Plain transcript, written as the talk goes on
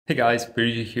Hey guys,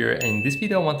 Birgi here. In this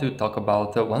video I want to talk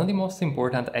about one of the most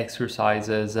important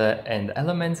exercises and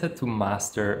elements to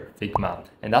master Figma,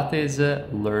 and that is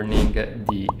learning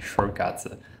the shortcuts.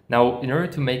 Now, in order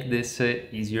to make this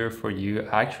easier for you,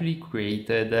 I actually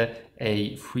created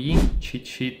a free cheat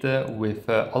sheet with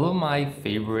all of my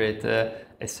favorite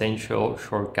essential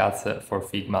shortcuts for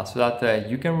Figma so that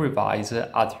you can revise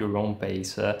at your own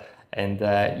pace and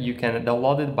you can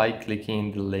download it by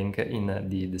clicking the link in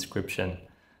the description.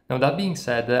 Now, that being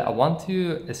said, I want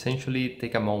to essentially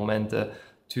take a moment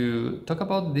to talk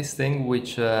about this thing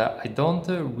which I don't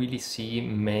really see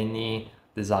many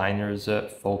designers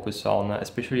focus on,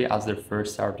 especially as they're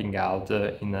first starting out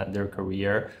in their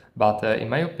career. But in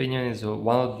my opinion, is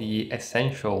one of the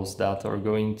essentials that are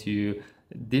going to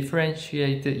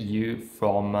differentiate you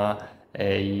from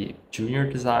a junior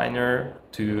designer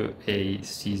to a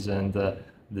seasoned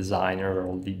designer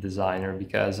or lead designer,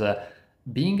 because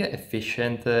being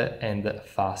efficient and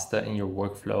fast in your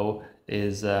workflow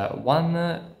is one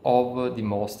of the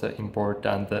most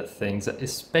important things,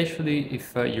 especially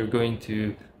if you're going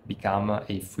to become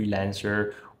a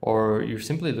freelancer or you're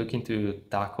simply looking to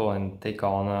tackle and take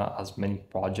on as many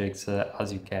projects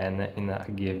as you can in a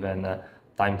given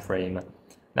time frame.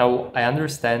 Now, I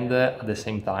understand at the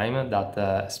same time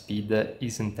that speed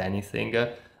isn't anything,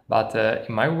 but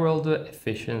in my world,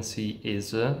 efficiency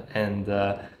is, and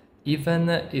even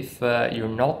if you're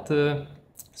not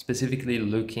specifically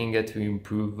looking to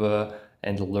improve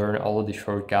and learn all the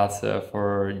shortcuts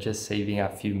for just saving a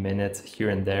few minutes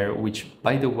here and there, which,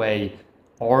 by the way,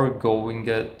 are going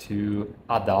to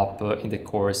add up in the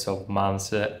course of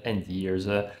months and years.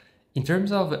 In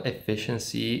terms of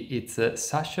efficiency, it's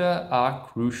such a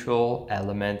crucial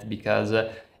element because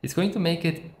it's going to make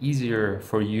it easier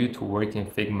for you to work in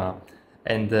Figma.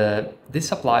 And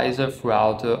this applies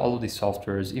throughout all of the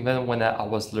softwares. Even when I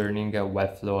was learning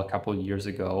Webflow a couple of years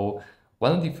ago,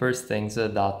 one of the first things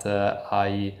that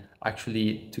I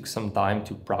actually took some time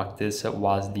to practice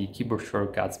was the keyboard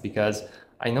shortcuts, because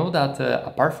I know that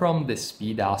apart from the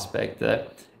speed aspect,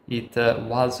 it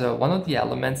was one of the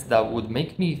elements that would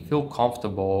make me feel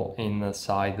comfortable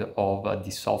inside of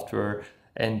the software,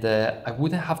 and I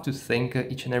wouldn't have to think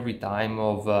each and every time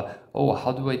of oh,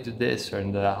 how do I do this,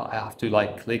 and I have to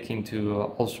like click into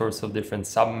all sorts of different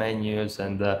submenus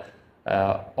and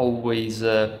always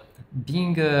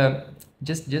being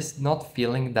just not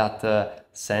feeling that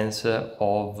sense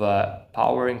of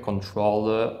power and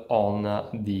control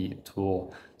on the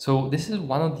tool. So this is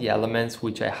one of the elements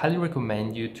which I highly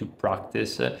recommend you to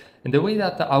practice. And the way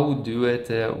that I would do it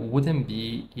wouldn't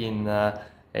be in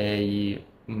a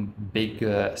big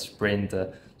sprint.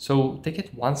 So take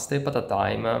it one step at a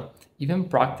time, even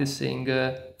practicing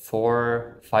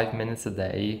for 5 minutes a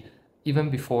day, even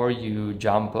before you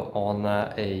jump on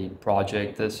a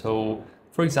project. So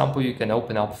for example, you can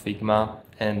open up Figma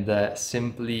and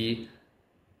simply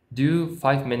do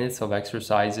 5 minutes of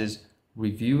exercises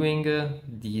reviewing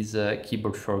these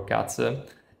keyboard shortcuts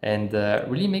and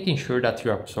really making sure that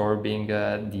you're absorbing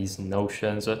these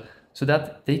notions so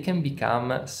that they can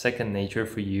become second nature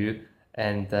for you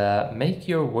and make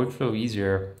your workflow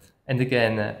easier. And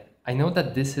again, I know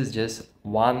that this is just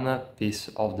one piece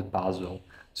of the puzzle.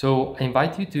 So I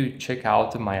invite you to check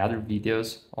out my other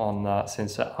videos on,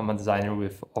 since I'm a designer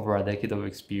with over a decade of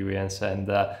experience, and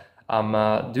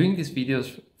I'm doing these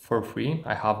videos for free.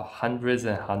 I have hundreds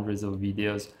and hundreds of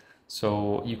videos,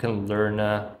 so you can learn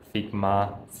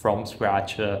Figma from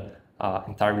scratch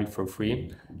entirely for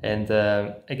free. And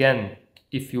again,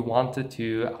 if you wanted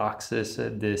to access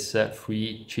this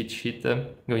free cheat sheet, I'm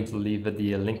going to leave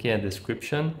the link in the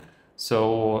description.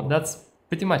 So that's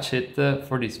pretty much it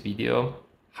for this video.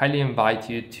 Highly invite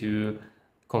you to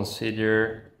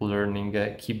consider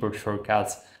learning keyboard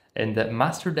shortcuts and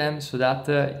master them so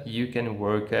that you can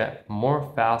work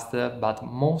more fast, but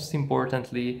most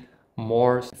importantly,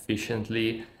 more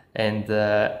efficiently, and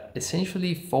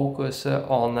essentially focus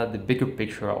on the bigger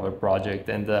picture of a project,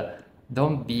 and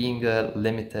don't being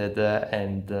limited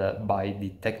and by the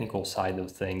technical side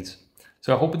of things.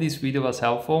 So I hope this video was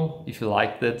helpful. If you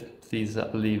liked it, please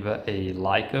leave a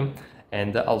like,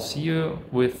 and I'll see you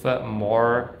with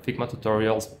more Figma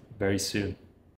tutorials very soon.